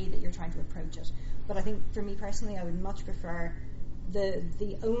way that you're trying to approach it. But I think for me personally, I would much prefer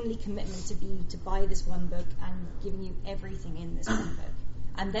the only commitment to be to buy this one book and giving you everything in this one book.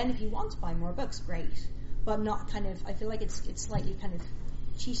 And then if you want to buy more books, great. But not kind of, I feel like it's slightly kind of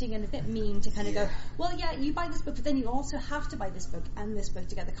cheating and a bit mean to kind of go, well, yeah, you buy this book, but then you also have to buy this book and this book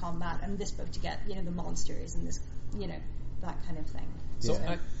to get the combat and this book to get, you know, the monsters and this, you know, that kind of thing. So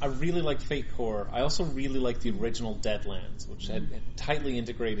I really like Fate Core. I also really like the original Deadlands, which had tightly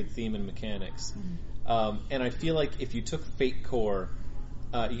integrated theme and mechanics. And I feel like if you took Fate Core,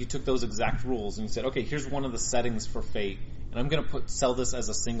 you took those exact rules and you said, okay, here's one of the settings for Fate, and I'm going to sell this as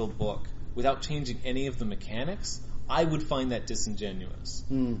a single book without changing any of the mechanics, I would find that disingenuous.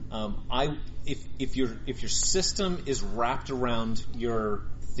 If your system is wrapped around your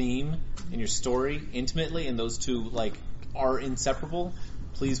theme and your story intimately, and those two like are inseparable,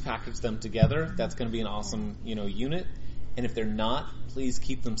 please package them together. That's going to be an awesome, you know, unit. And if they're not, please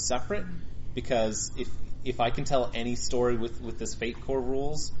keep them separate, because if I can tell any story with this Fate Core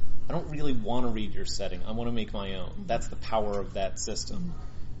rules, I don't really want to read your setting. I want to make my own. That's the power of that system.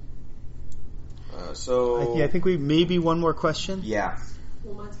 I think we maybe one more question. Yeah.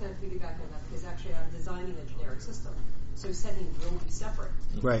 Well, mine's kind of piggybacking on that, because actually I'm designing a generic system, so settings will be separate.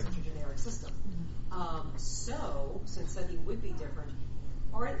 Right. Such a generic system. So, since setting would be different,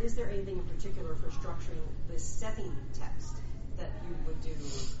 is there anything in particular for structuring the setting text that you would do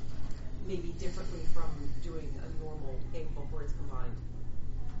maybe differently from doing a normal game book where it's combined?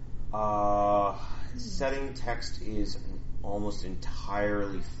 Setting text is almost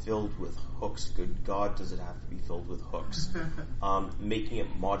entirely filled with hooks. Good God, does it have to be filled with hooks? Making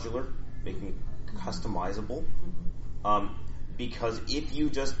it modular, making it customizable. Because if you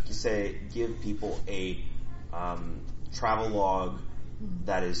just give people a travel log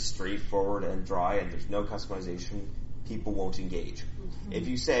that is straightforward and dry and there's no customization, people won't engage. If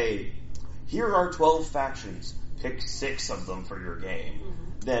you say, here are 12 factions, pick 6 of them for your game,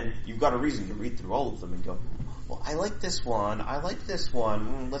 then you've got a reason to read through all of them and go, well, I like this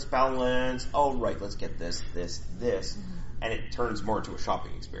one, let's balance, oh right, let's get this, and it turns more into a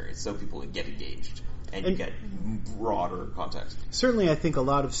shopping experience, so people get engaged. And you get broader context. Certainly, I think a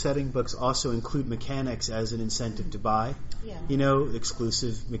lot of setting books also include mechanics as an incentive to buy. Yeah. You know,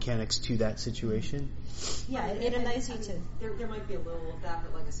 exclusive mechanics to that situation. Yeah, it allows you to. There might be a little of that,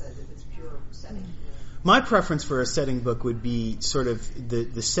 but like I said, if it's pure setting. My preference for a setting book would be sort of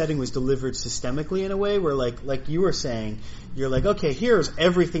the setting was delivered systemically in a way where like you were saying, you're like, okay, here's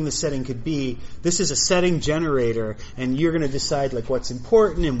everything the setting could be. This is a setting generator, and you're going to decide like what's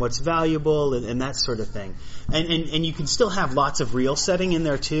important and what's valuable and that sort of thing. And you can still have lots of real setting in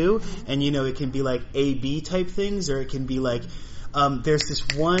there too. And you know, it can be like A/B type things, or it can be like there's this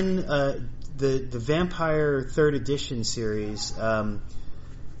one the Vampire 3rd Edition series.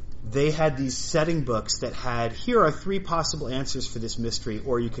 They had these setting books that had, here are 3 possible answers for this mystery,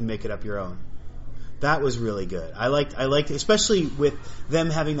 or you can make it up your own. That was really good. I liked, especially with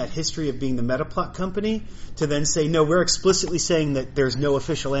them having that history of being the Metaplot company, to then say, no, we're explicitly saying that there's no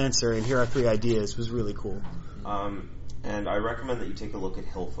official answer, and here are 3 ideas, was really cool. And I recommend that you take a look at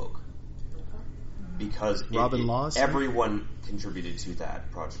Hillfolk. Because everyone contributed to that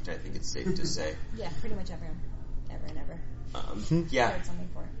project, I think it's safe to say. Yeah, pretty much everyone. Ever and ever. Yeah. Something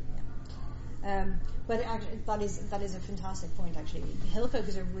for it. But actually, that is a fantastic point. Actually, Hillfolk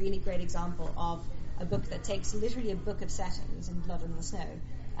is a really great example of a book that takes literally a book of settings in Blood on the Snow,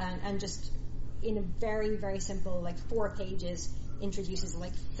 and just in a very, very simple, like 4 pages, introduces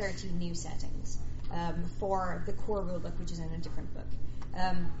like 30 new settings. for the core rulebook, which is in a different book.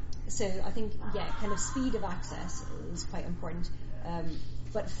 So I think, kind of speed of access is quite important.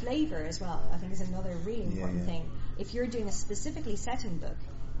 But flavor as well, I think, is another really important thing. If you're doing a specifically setting book,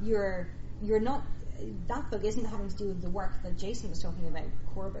 you're not, that book isn't having to do with the work that Jason was talking about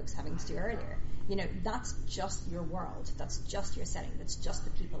core books having to do earlier. That's just your world. That's just your setting. That's just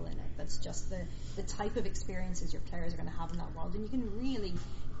the people in it. That's just the type of experiences your players are going to have in that world. And you can really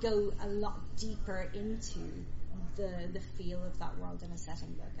go a lot deeper into the feel of that world in a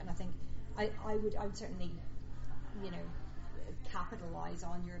setting book. And I think I would certainly, capitalize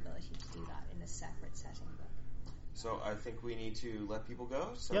on your ability to do that in a separate setting book. So I think we need to let people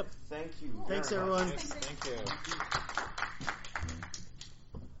go. So Yep. Thank you. Thanks, very everyone. much. Thank you.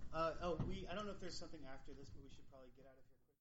 I don't know if there's something after this, but we should probably get out.